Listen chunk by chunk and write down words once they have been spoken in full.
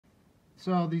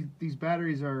So these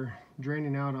batteries are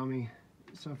draining out on me.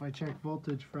 So if I check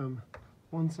voltage from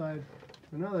one side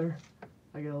to another,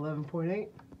 I get 11.8.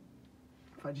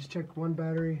 If I just check one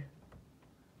battery,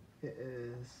 it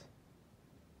is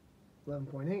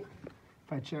 11.8.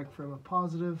 If I check from a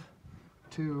positive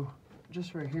to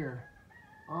just right here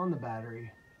on the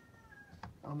battery,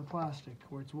 on the plastic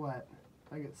where it's wet,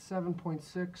 I get 7.6.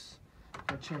 If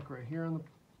I check right here on the,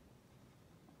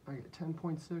 I get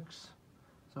 10.6.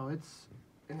 So it's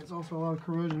also a lot of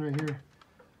corrosion right here.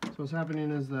 So what's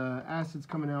happening is the acid's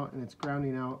coming out and it's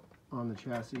grounding out on the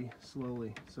chassis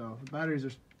slowly. So the batteries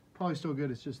are probably still good,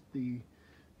 it's just the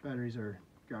batteries are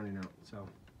grounding out. So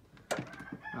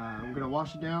I'm gonna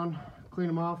wash it down, clean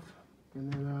them off,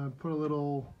 and then put a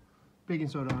little baking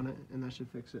soda on it, and that should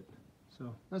fix it.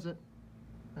 So that's it.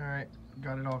 Alright,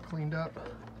 got it all cleaned up.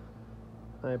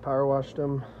 I power washed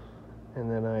them,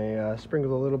 and then I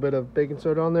sprinkled a little bit of baking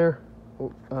soda on there,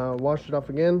 washed it off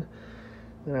again,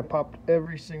 then I popped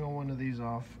every single one of these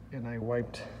off, and I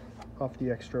wiped off the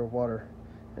extra water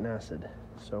and acid.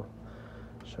 So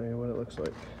I'll show you what it looks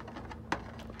like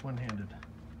one-handed.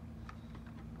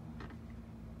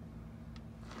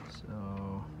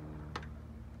 So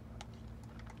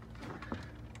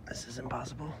this is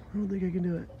impossible. I don't think I can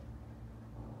do it.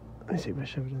 Let me see if I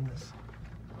shove it in this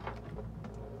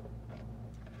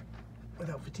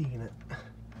without fatiguing it.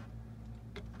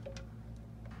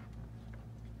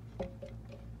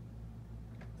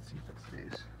 Let's see if it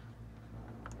stays.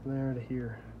 From there to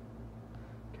here.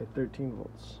 Okay, 13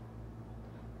 volts.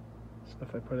 So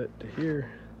if I put it to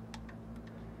here,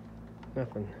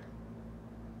 nothing.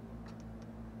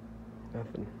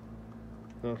 Nothing.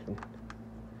 Nothing.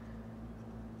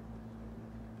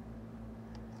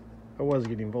 I was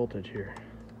getting voltage here.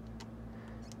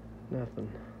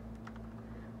 Nothing.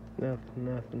 Nothing,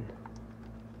 nothing.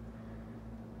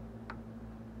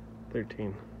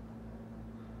 13.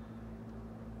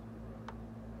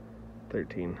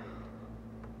 13.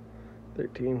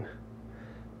 13.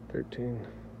 13.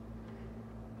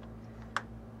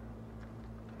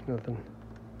 Nothing.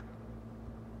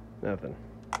 Nothing.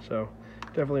 So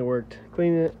definitely worked.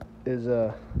 Cleaning it is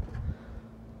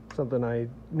something I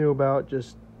knew about,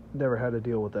 just never had to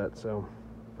deal with that. So,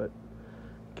 but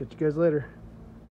catch you guys later.